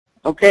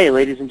Okay,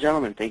 ladies and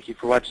gentlemen, thank you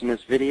for watching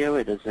this video.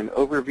 It is an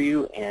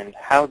overview and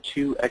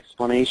how-to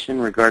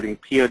explanation regarding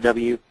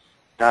POW.me.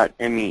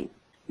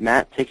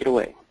 Matt, take it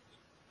away.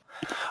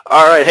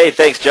 All right. Hey,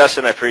 thanks,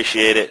 Justin. I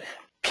appreciate it.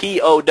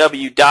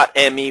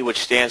 POW.me, which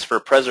stands for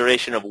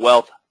Preservation of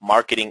Wealth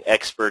Marketing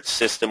Expert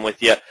System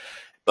with you,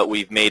 but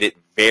we've made it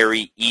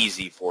very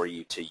easy for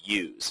you to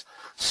use.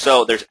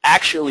 So there's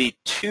actually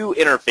two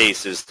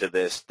interfaces to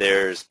this.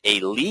 There's a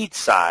lead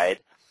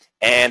side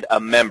and a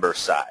member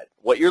side.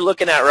 What you're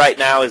looking at right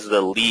now is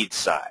the lead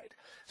side.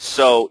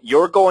 So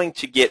you're going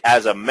to get,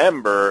 as a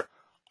member,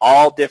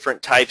 all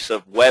different types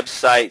of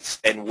websites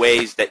and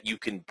ways that you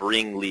can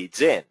bring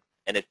leads in.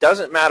 And it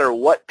doesn't matter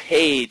what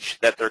page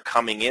that they're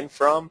coming in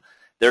from,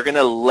 they're going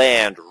to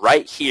land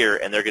right here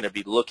and they're going to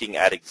be looking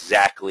at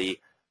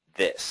exactly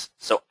this.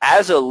 So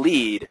as a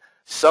lead,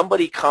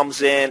 somebody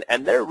comes in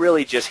and they're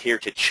really just here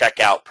to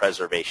check out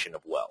preservation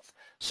of wealth.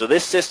 So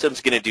this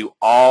system's going to do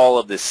all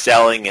of the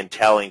selling and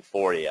telling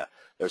for you.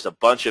 There's a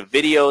bunch of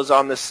videos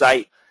on the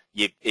site.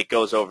 It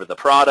goes over the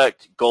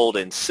product, gold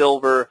and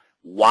silver,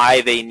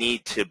 why they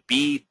need to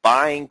be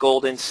buying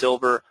gold and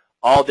silver,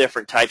 all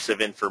different types of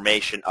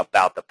information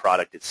about the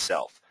product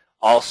itself.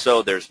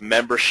 Also, there's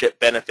membership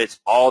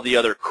benefits, all the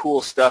other cool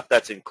stuff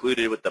that's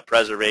included with the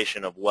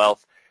Preservation of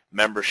Wealth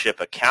membership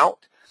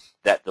account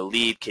that the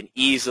lead can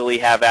easily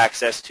have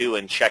access to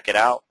and check it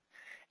out.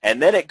 And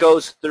then it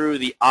goes through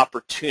the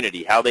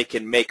opportunity, how they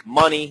can make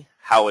money,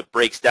 how it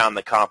breaks down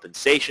the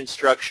compensation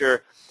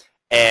structure,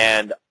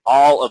 and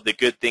all of the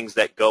good things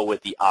that go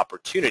with the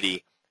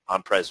opportunity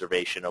on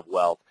preservation of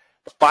wealth.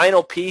 The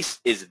final piece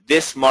is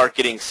this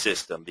marketing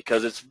system,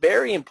 because it's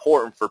very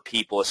important for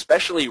people,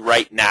 especially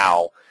right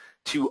now,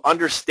 to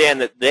understand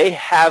that they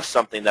have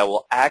something that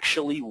will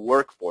actually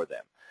work for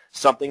them,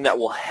 something that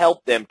will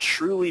help them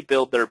truly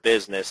build their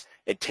business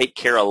and take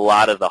care of a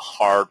lot of the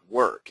hard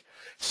work.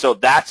 So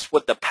that's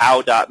what the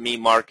POW.me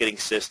marketing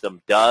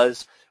system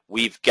does.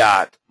 We've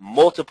got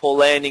multiple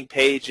landing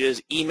pages,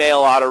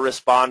 email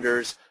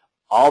autoresponders,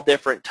 all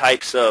different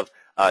types of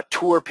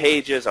tour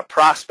pages, a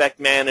prospect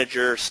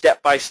manager,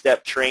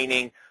 step-by-step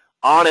training,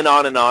 on and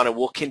on and on, and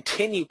we'll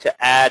continue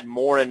to add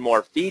more and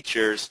more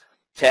features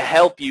to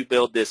help you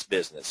build this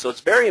business. So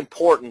it's very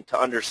important to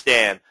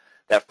understand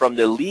that from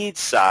the lead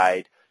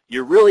side,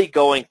 you're really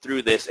going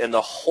through this, and the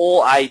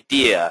whole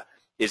idea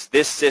is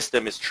this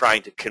system is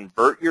trying to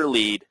convert your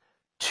lead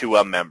to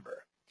a member.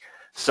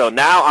 So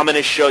now I'm going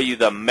to show you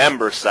the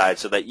member side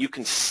so that you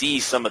can see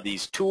some of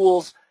these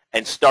tools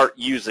and start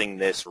using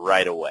this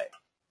right away.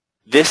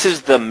 This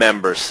is the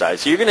member side.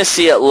 So you're going to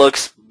see it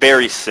looks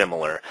very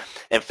similar.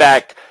 In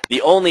fact,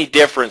 the only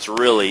difference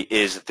really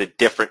is the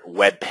different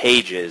web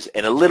pages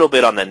and a little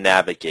bit on the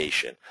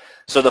navigation.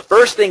 So the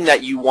first thing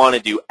that you want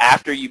to do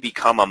after you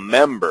become a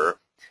member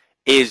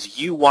is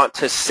you want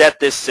to set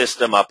this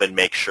system up and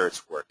make sure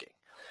it's working.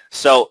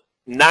 So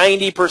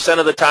 90%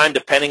 of the time,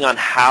 depending on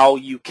how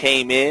you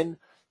came in,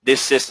 this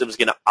system is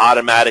going to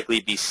automatically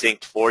be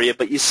synced for you,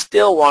 but you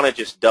still want to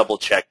just double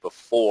check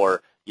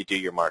before you do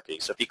your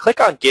marketing. So if you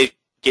click on Get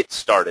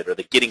Started, or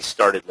the Getting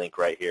Started link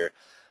right here,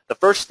 the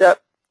first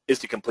step is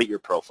to complete your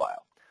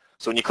profile.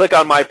 So when you click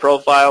on My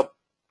Profile,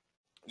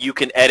 you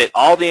can edit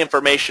all the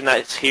information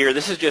that's here.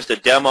 This is just a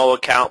demo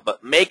account,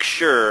 but make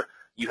sure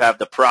you have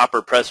the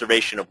proper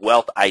Preservation of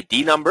Wealth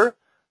ID number,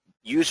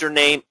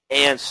 username,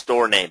 and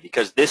store name,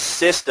 because this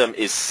system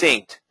is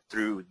synced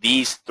through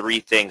these three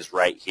things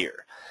right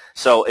here.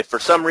 So if for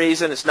some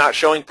reason it's not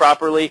showing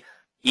properly,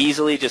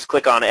 easily just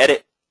click on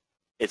Edit.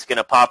 It's going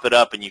to pop it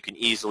up, and you can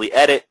easily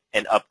edit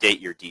and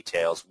update your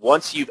details.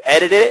 Once you've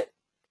edited it,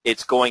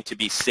 it's going to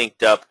be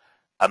synced up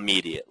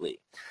immediately.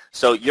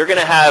 So you're going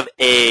to have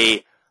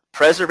a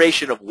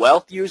Preservation of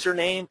Wealth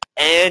username,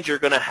 and you're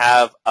going to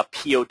have a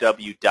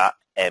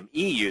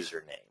POW.me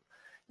username.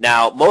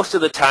 Now, most of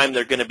the time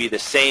they're going to be the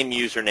same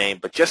username,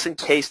 but just in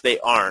case they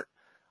aren't,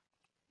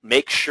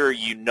 make sure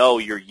you know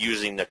you're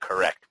using the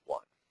correct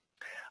one.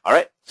 All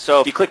right,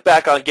 so if you click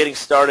back on Getting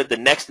Started, the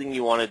next thing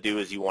you want to do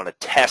is you want to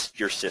test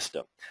your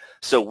system.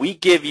 So we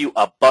give you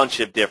a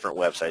bunch of different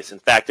websites. In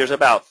fact, there's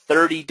about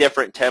 30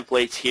 different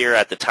templates here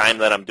at the time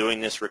that I'm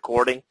doing this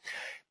recording,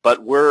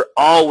 but we're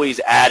always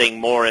adding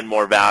more and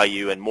more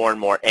value and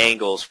more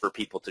angles for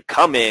people to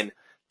come in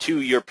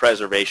to your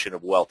Preservation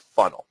of Wealth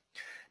funnel.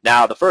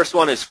 Now, the first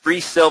one is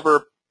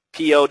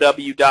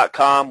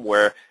freesilverpow.com,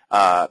 where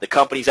the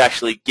company's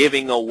actually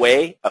giving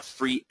away a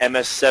free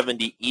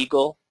MS-70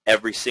 Eagle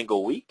every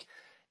single week.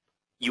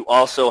 You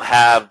also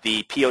have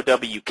the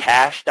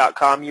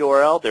POWcash.com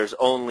URL. There's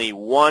only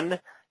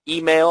one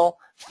email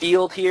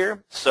field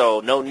here, so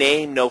no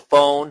name, no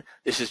phone.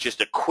 This is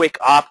just a quick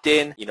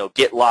opt-in,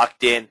 get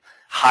locked in,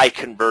 high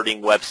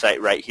converting website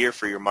right here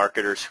for your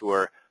marketers who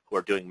are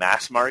doing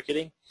mass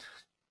marketing.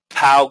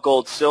 POW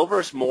Gold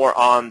Silver is more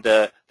on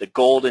the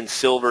gold and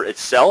silver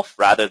itself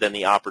rather than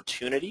the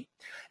opportunity.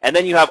 And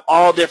then you have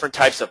all different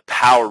types of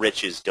POW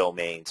Riches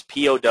domains,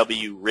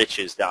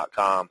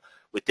 POWriches.com,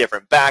 with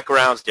different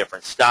backgrounds,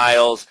 different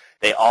styles.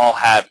 They all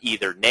have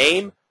either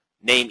name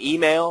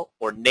email,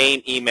 or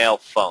name, email,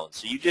 phone.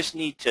 So you just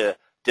need to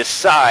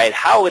decide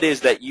how it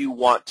is that you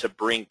want to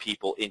bring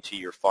people into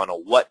your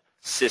funnel, what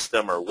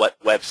system or what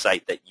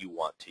website that you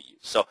want to use.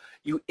 So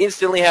you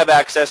instantly have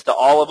access to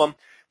all of them.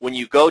 When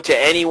you go to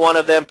any one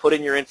of them, put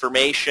in your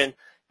information,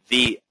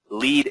 the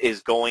lead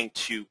is going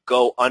to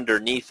go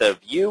underneath of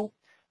you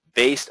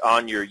based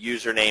on your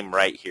username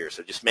right here.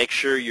 So just make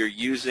sure you're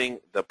using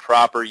the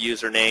proper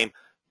username.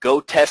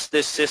 Go test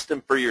this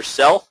system for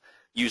yourself.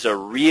 Use a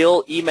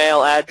real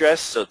email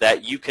address so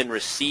that you can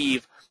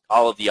receive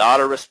all of the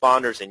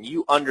autoresponders and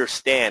you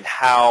understand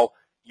how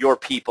your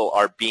people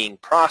are being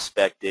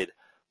prospected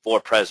for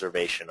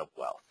preservation of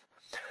wealth.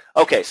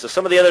 Okay, so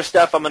some of the other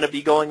stuff I'm going to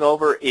be going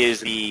over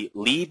is the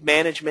lead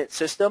management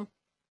system.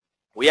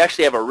 We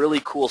actually have a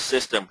really cool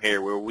system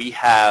here where we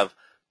have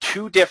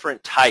two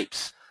different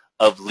types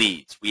of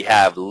leads. We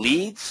have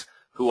leads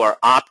who are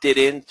opted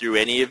in through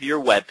any of your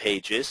web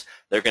pages.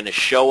 They're going to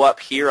show up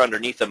here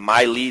underneath of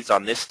My Leads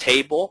on this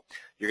table.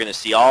 You're going to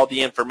see all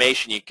the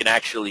information. You can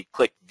actually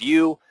click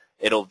View.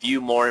 It'll view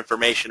more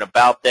information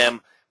about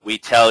them. We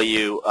tell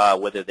you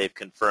whether they've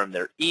confirmed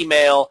their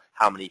email,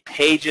 how many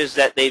pages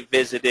that they've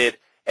visited,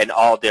 and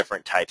all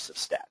different types of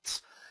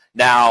stats.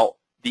 Now,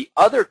 the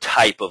other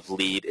type of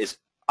lead is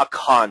a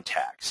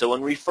contact. So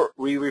when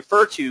we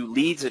refer to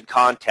leads and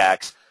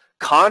contacts,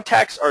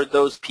 contacts are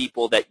those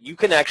people that you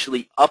can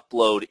actually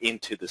upload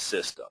into the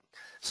system.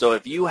 So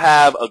if you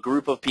have a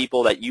group of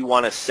people that you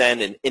want to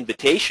send an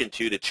invitation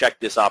to check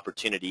this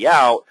opportunity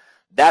out,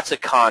 that's a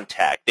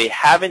contact. They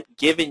haven't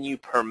given you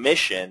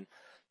permission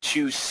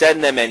to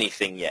send them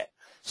anything yet.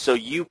 So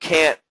you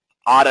can't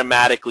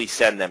automatically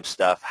send them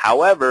stuff.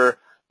 However,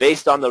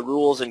 based on the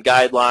rules and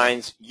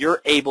guidelines,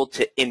 you're able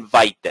to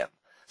invite them.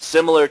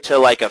 Similar to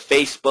like a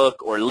Facebook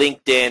or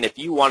LinkedIn, if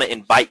you want to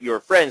invite your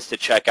friends to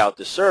check out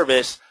the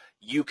service,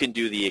 you can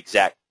do the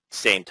exact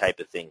same type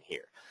of thing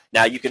here.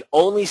 Now, you can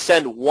only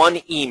send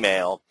one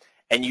email,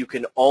 and you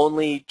can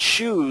only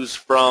choose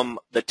from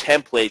the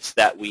templates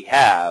that we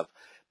have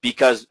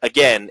because,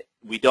 again,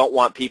 we don't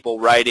want people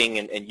writing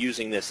and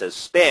using this as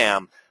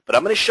spam, but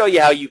I'm going to show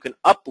you how you can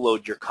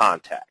upload your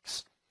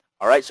contacts.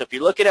 All right, so if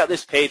you're looking at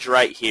this page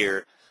right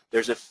here,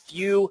 there's a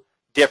few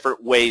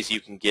different ways you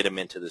can get them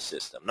into the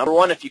system. Number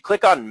one, if you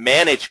click on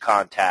Manage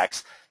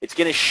Contacts, it's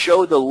going to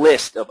show the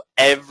list of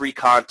every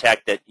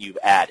contact that you've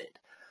added.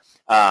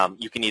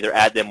 You can either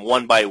add them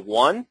one by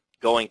one,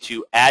 going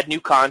to Add New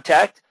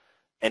Contact,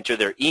 enter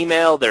their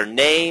email, their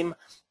name.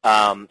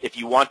 If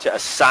you want to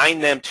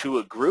assign them to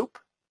a group,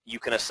 you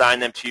can assign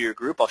them to your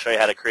group. I'll show you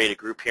how to create a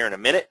group here in a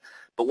minute.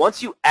 But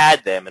once you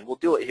add them, and we'll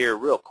do it here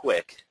real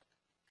quick,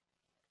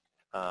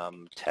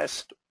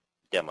 test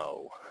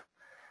demo.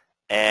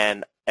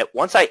 And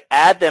once I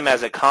add them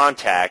as a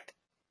contact,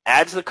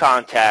 adds the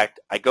contact,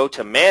 I go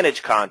to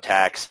Manage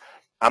Contacts,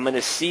 I'm going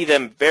to see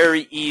them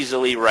very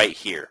easily right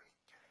here.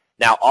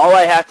 Now, all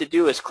I have to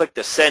do is click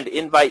the Send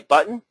Invite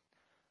button.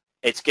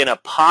 It's going to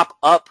pop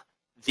up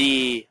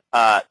the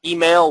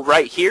email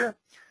right here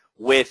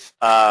with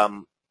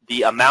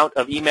the amount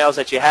of emails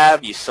that you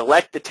have. You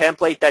select the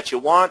template that you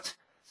want.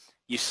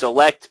 You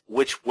select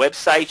which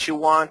website you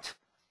want.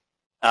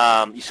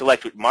 You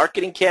select what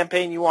marketing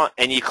campaign you want,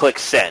 and you click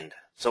Send.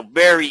 So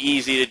very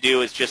easy to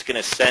do. It's just going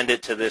to send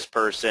it to this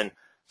person.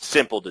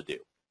 Simple to do.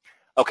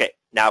 Okay,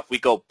 now if we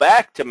go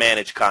back to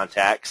Manage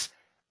Contacts,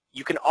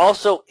 you can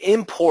also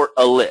import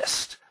a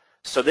list.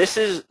 So this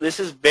is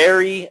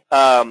very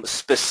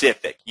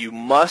specific. You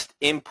must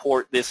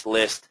import this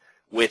list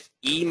with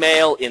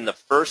email in the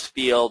first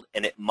field,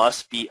 and it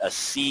must be a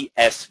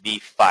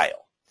CSV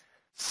file.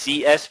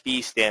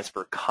 CSV stands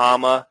for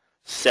comma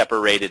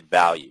separated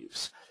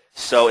values.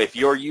 So if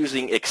you're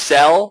using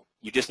Excel,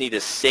 you just need to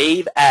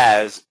save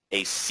as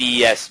a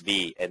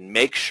CSV and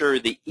make sure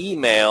the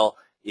email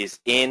is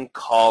in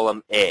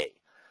column A.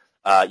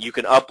 You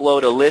can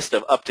upload a list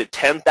of up to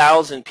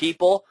 10,000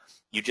 people.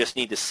 You just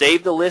need to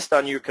save the list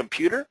on your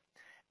computer,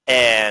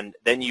 and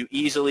then you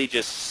easily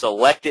just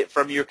select it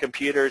from your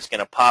computer. It's going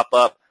to pop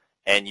up,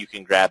 and you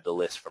can grab the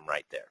list from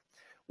right there.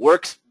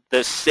 Works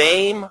the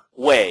same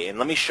way, and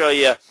let me show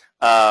you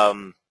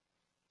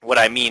what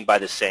I mean by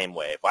the same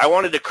way. If I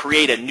wanted to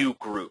create a new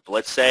group,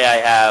 let's say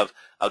I have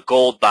a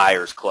gold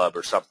buyers club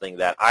or something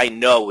that I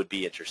know would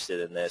be interested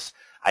in this.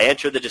 I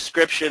enter the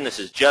description. This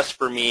is just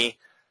for me.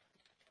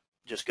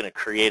 Just going to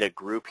create a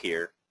group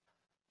here.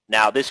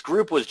 Now, this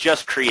group was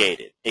just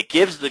created. It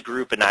gives the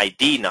group an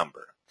ID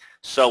number.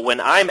 So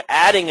when I'm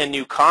adding a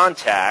new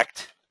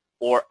contact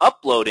or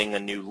uploading a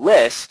new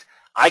list,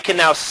 I can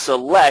now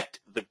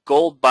select the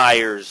gold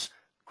buyers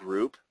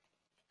group.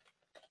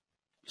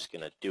 Just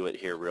going to do it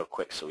here real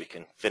quick so we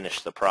can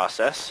finish the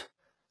process.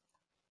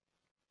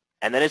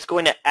 And then it's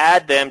going to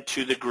add them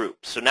to the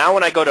group. So now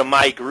when I go to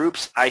my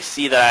groups, I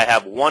see that I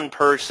have one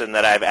person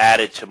that I've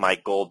added to my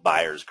gold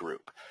buyers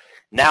group.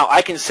 Now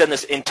I can send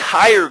this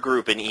entire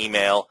group an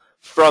email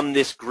from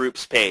this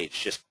groups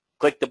page. Just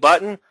click the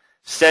button,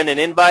 send an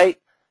invite.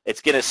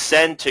 It's going to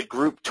send to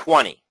group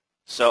 20.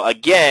 So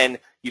again,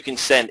 you can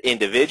send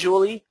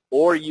individually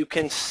or you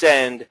can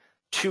send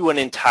to an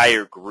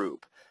entire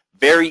group.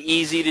 Very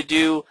easy to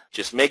do.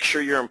 Just make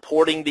sure you're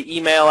importing the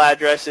email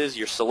addresses,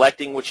 you're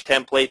selecting which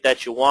template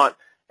that you want,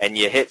 and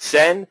you hit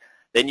send.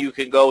 Then you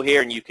can go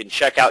here and you can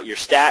check out your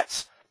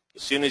stats.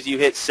 As soon as you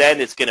hit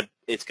send, it's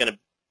gonna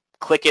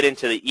click it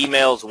into the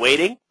emails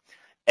waiting,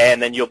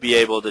 and then you'll be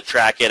able to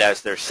track it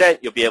as they're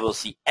sent. You'll be able to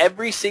see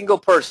every single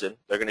person.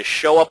 They're going to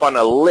show up on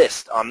a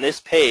list on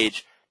this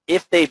page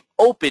if they've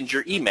opened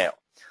your email.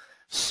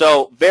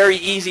 So very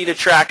easy to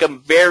track them,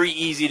 very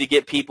easy to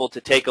get people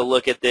to take a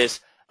look at this.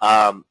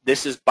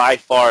 This is by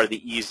far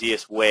the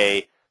easiest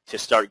way to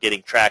start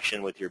getting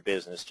traction with your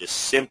business. Just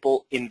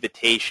simple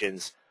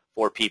invitations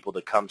for people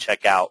to come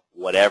check out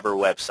whatever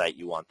website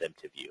you want them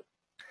to view.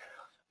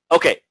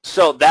 Okay,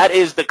 so that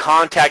is the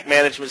contact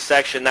management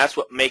section. That's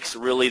what makes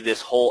really this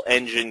whole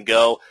engine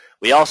go.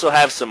 We also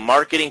have some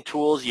marketing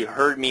tools. You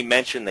heard me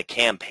mention the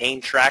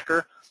campaign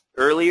tracker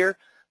earlier.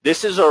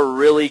 This is a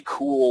really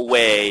cool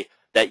way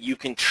that you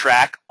can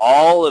track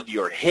all of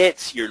your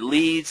hits, your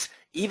leads,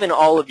 even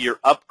all of your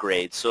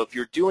upgrades. So if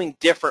you're doing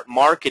different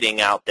marketing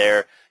out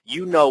there,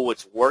 you know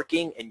what's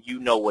working and you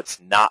know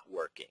what's not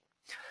working.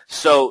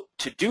 So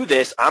to do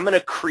this, I'm going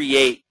to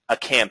create a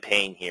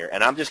campaign here,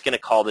 and I'm just going to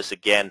call this,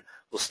 again,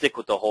 we'll stick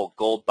with the whole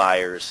Gold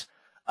Buyers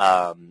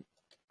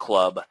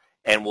Club,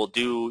 and we'll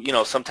do,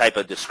 some type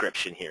of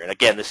description here. And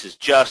again, this is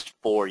just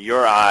for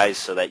your eyes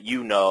so that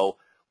you know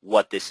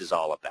what this is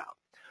all about.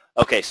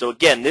 Okay, so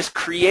again, this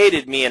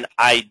created me an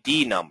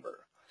ID number.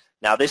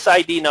 Now, this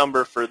ID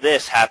number for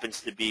this happens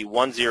to be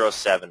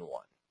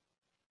 1071.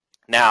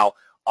 Now,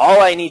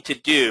 all I need to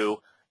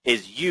do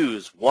is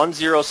use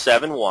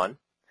 1071.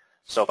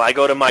 So if I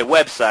go to my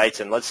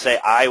websites, and let's say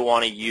I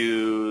want to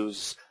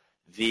use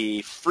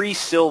the free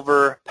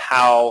silver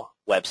POW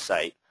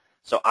website.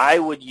 So I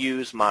would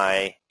use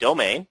my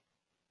domain.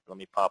 Let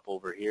me pop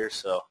over here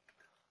so you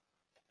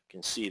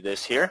can see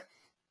this here.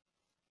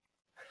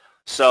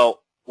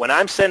 So when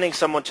I'm sending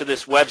someone to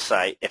this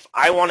website, if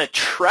I want to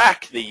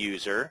track the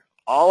user,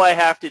 all I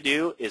have to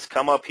do is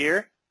come up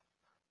here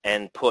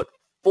and put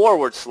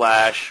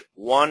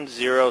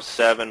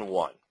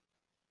 /1071.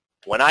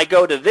 When I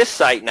go to this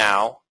site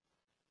now,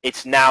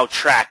 it's now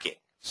tracking.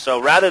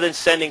 So rather than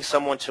sending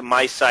someone to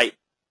my site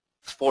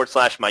 /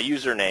 my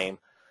username,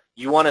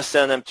 you want to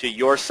send them to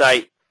your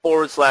site /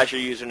 your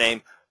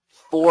username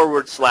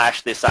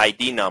 / this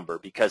ID number,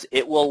 because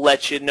it will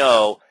let you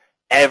know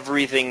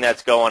everything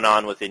that's going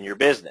on within your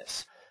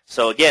business.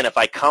 So again, if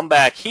I come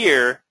back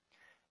here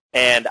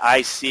and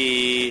I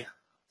see,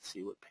 let's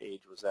see, what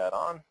page was that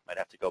on? Might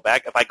have to go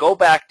back. If I go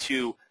back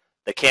to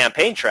the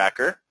campaign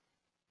tracker,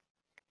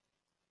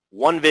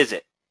 one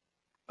visit.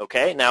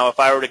 Okay, now if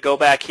I were to go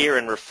back here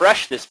and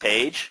refresh this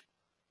page,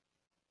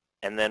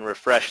 and then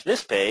refresh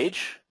this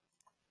page,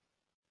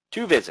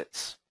 2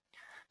 visits.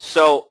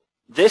 So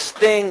this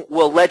thing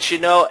will let you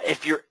know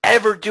if you're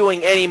ever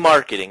doing any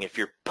marketing, if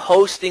you're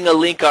posting a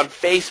link on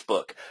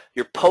Facebook,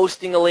 you're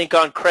posting a link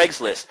on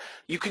Craigslist,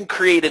 you can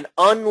create an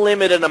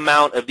unlimited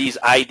amount of these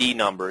ID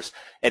numbers,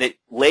 and it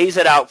lays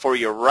it out for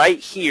you right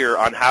here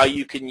on how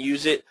you can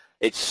use it.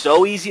 It's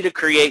so easy to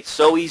create,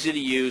 so easy to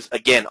use.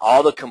 Again,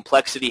 all the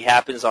complexity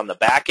happens on the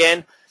back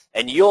end,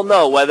 and you'll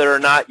know whether or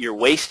not you're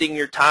wasting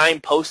your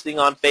time posting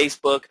on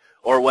Facebook,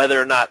 or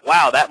whether or not,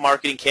 wow, that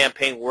marketing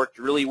campaign worked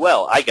really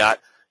well. I got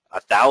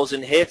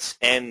 1,000 hits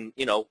and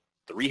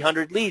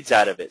 300 leads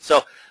out of it.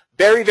 So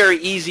very, very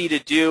easy to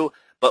do,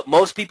 but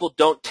most people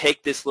don't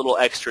take this little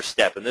extra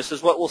step, and this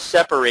is what will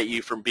separate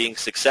you from being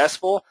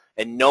successful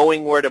and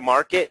knowing where to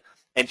market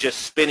and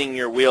just spinning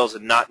your wheels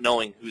and not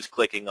knowing who's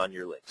clicking on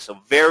your link. So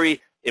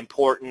very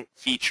important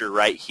feature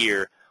right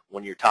here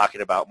when you're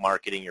talking about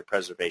marketing your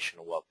preservation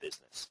of wealth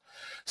business.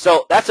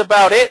 So that's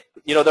about it.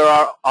 There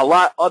are a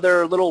lot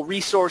other little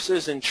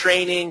resources and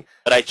training,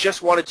 but I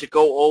just wanted to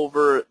go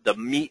over the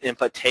meat and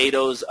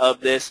potatoes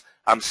of this.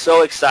 I'm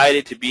so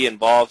excited to be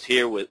involved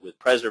here with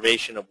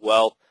preservation of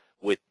wealth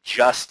with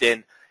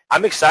Justin.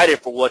 I'm excited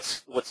for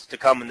what's to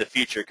come in the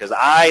future, because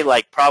I,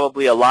 like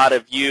probably a lot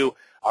of you,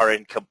 are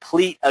in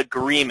complete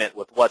agreement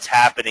with what's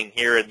happening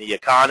here in the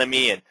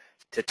economy, and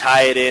to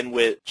tie it in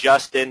with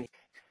Justin.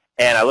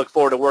 And I look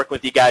forward to working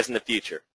with you guys in the future.